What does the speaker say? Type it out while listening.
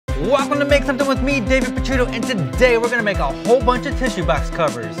Welcome to Make Something with me, David Picciuto, and today we're gonna make a whole bunch of tissue box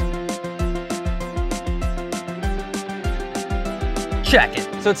covers. Check it.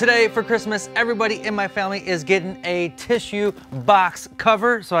 So today for Christmas, everybody in my family is getting a tissue box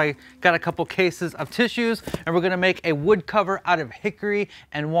cover. So I got a couple cases of tissues and we're gonna make a wood cover out of hickory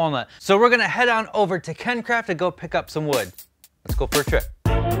and walnut. So we're gonna head on over to Kencraft to go pick up some wood. Let's go for a trip.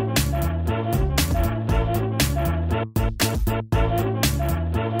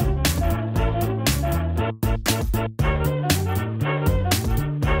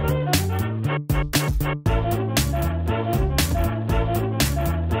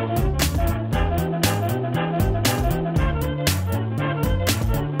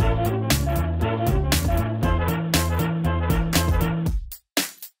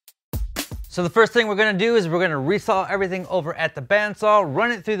 So the first thing we're gonna do is we're gonna resaw everything over at the bandsaw,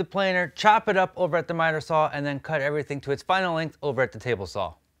 run it through the planer, chop it up over at the miter saw, and then cut everything to its final length over at the table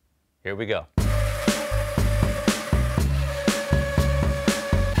saw. Here we go.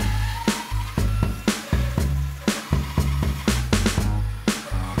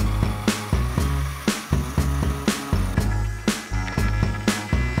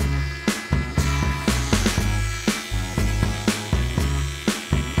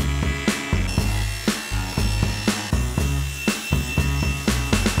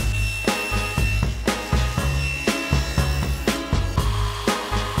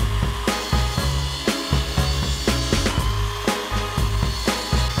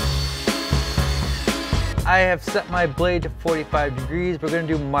 I have set my blade to 45 degrees. We're gonna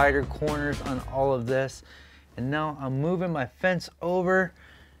do miter corners on all of this. And now I'm moving my fence over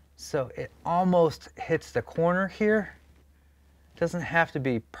so it almost hits the corner here. It doesn't have to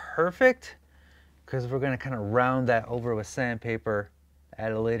be perfect because we're gonna kind of round that over with sandpaper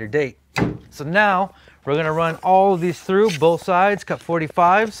at a later date. So now we're gonna run all of these through, both sides, cut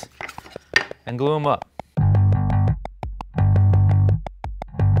 45s and glue them up.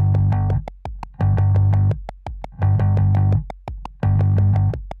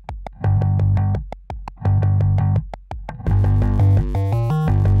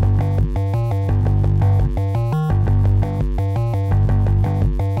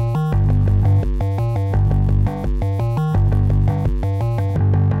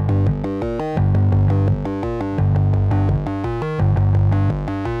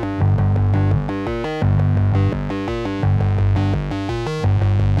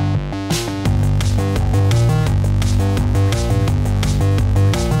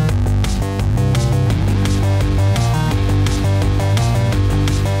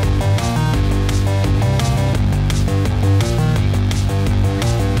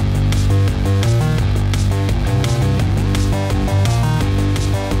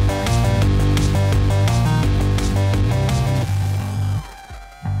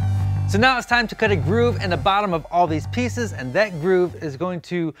 So now it's time to cut a groove in the bottom of all these pieces, and that groove is going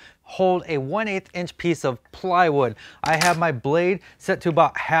to hold a 1/8 inch piece of plywood. I have my blade set to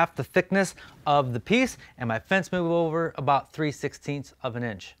about half the thickness of the piece and my fence move over about 3/16 of an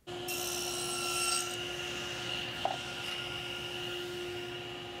inch.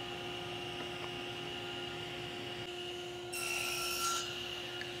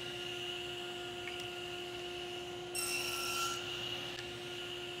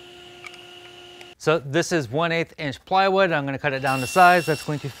 So this is 1/8 inch plywood. I'm gonna cut it down to size. That's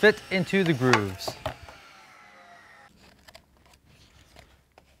going to fit into the grooves.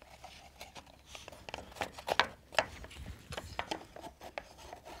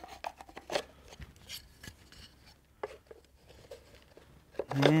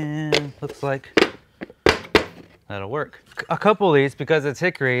 And looks like that'll work. A couple of these, because it's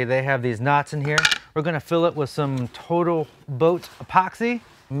hickory, they have these knots in here. We're gonna fill it with some Total Boat epoxy.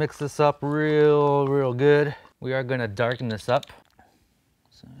 Mix this up real good. We are gonna darken this up.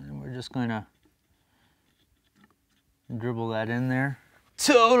 So we're just gonna dribble that in there.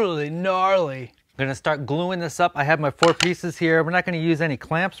 Totally gnarly. I'm gonna start gluing this up. I have my 4 pieces here. We're not gonna use any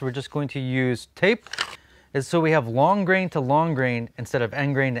clamps. We're just going to use tape. And so we have long grain to long grain instead of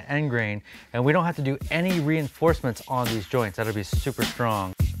end grain to end grain. And we don't have to do any reinforcements on these joints. That'll be super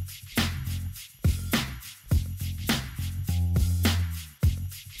strong.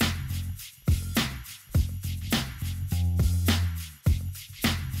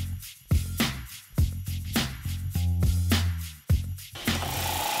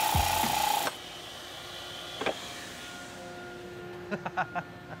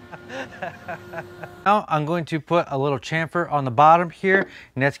 Now I'm going to put a little chamfer on the bottom here,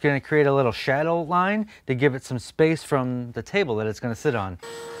 and that's going to create a little shadow line to give it some space from the table that it's going to sit on.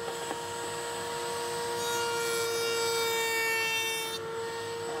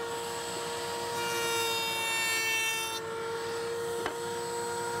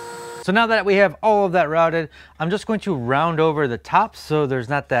 So now that we have all of that routed, I'm just going to round over the top so there's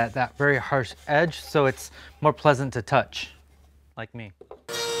not that very harsh edge, so it's more pleasant to touch, like me.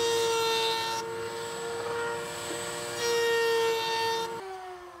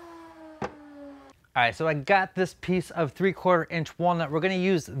 All right, so I got this piece of 3/4 inch walnut. We're gonna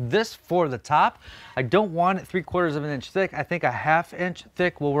use this for the top. I don't want it 3/4 of an inch thick. I think a 1/2 inch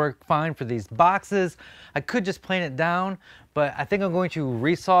thick will work fine for these boxes. I could just plane it down, but I think I'm going to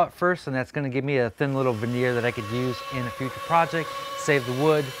resaw it first, and that's gonna give me a thin little veneer that I could use in a future project. Save the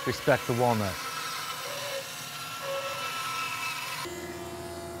wood, respect the walnut.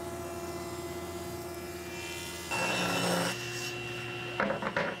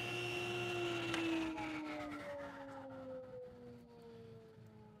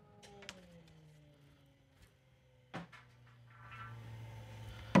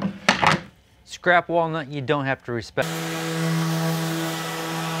 Scrap walnut, you don't have to respect.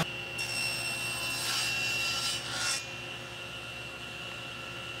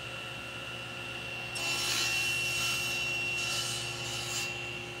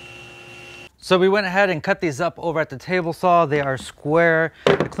 So we went ahead and cut these up over at the table saw. They are square.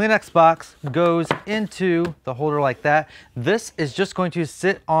 The Kleenex box goes into the holder like that. This is just going to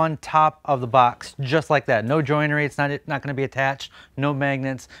sit on top of the box, just like that. No joinery, it's not going to be attached. No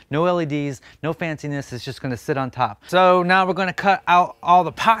magnets, no LEDs, no fanciness. It's just going to sit on top. So now we're going to cut out all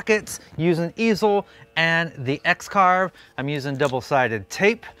the pockets using easel and the X-carve. I'm using double-sided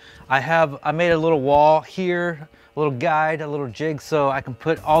tape. I made a little wall here, a little guide, a little jig, so I can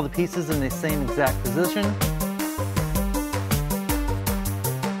put all the pieces in the same exact position.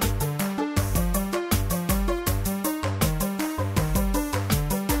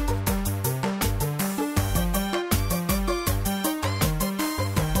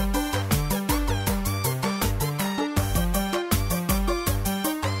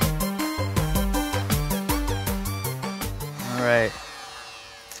 All right.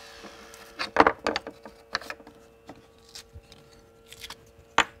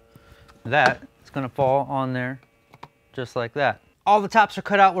 That is going to fall on there just like that. All the tops are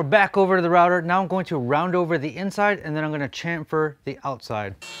cut out. We're back over to the router. Now I'm going to round over the inside, and then I'm going to chamfer the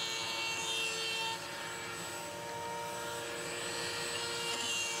outside.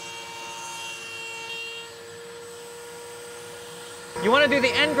 You want to do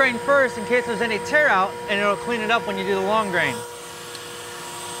the end grain first in case there's any tear out, and it'll clean it up when you do the long grain.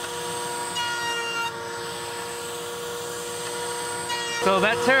 So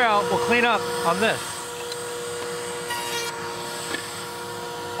that tear out will clean up on this.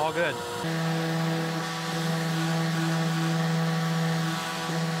 All good.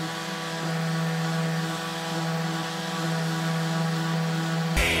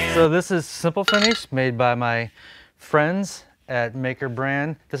 So this is Simple Finish, made by my friends at Maker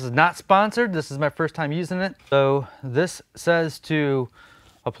Brand. This is not sponsored. This is my first time using it. So this says to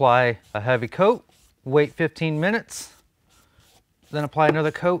apply a heavy coat, wait 15 minutes, then apply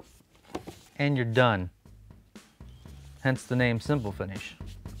another coat, and you're done. Hence the name Simple Finish.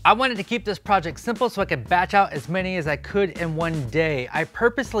 I wanted to keep this project simple so I could batch out as many as I could in one day. I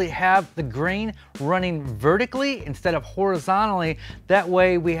purposely have the grain running vertically instead of horizontally. That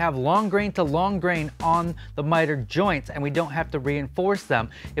way we have long grain to long grain on the miter joints and we don't have to reinforce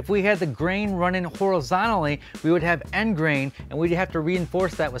them. If we had the grain running horizontally, we would have end grain and we'd have to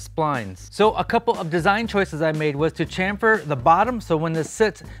reinforce that with splines. So a couple of design choices I made was to chamfer the bottom so when this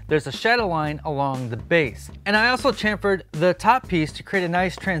sits, there's a shadow line along the base. And I also chamfered the top piece to create a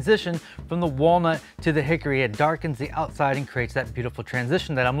nice transition from the walnut to the hickory. It darkens the outside and creates that beautiful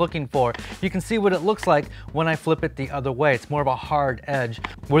transition that I'm looking for. You can see what it looks like when I flip it the other way. It's more of a hard edge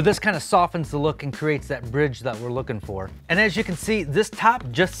where this kind of softens the look and creates that bridge that we're looking for. And as you can see, this top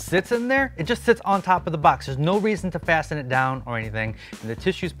just sits in there. It just sits on top of the box. There's no reason to fasten it down or anything, and the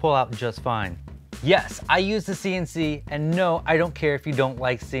tissues pull out just fine. Yes, I use the CNC, and no, I don't care if you don't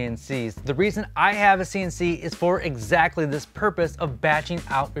like CNCs. The reason I have a CNC is for exactly this purpose of batching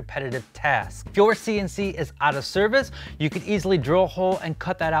out repetitive tasks. If your CNC is out of service, you could easily drill a hole and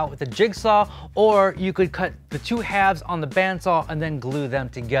cut that out with a jigsaw, or you could cut the two halves on the bandsaw and then glue them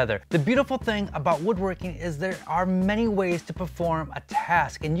together. The beautiful thing about woodworking is there are many ways to perform a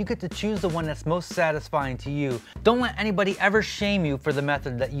task, and you get to choose the one that's most satisfying to you. Don't let anybody ever shame you for the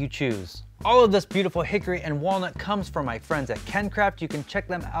method that you choose. All of this beautiful hickory and walnut comes from my friends at Kencraft. You can check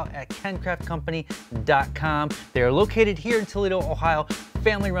them out at kencraftcompany.com. They are located here in Toledo, Ohio,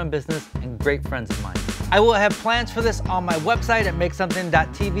 family-run business and great friends of mine. I will have plans for this on my website at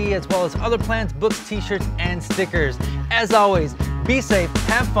makesomething.tv, as well as other plans, books, t-shirts, and stickers. As always, be safe,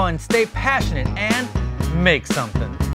 have fun, stay passionate, and make something.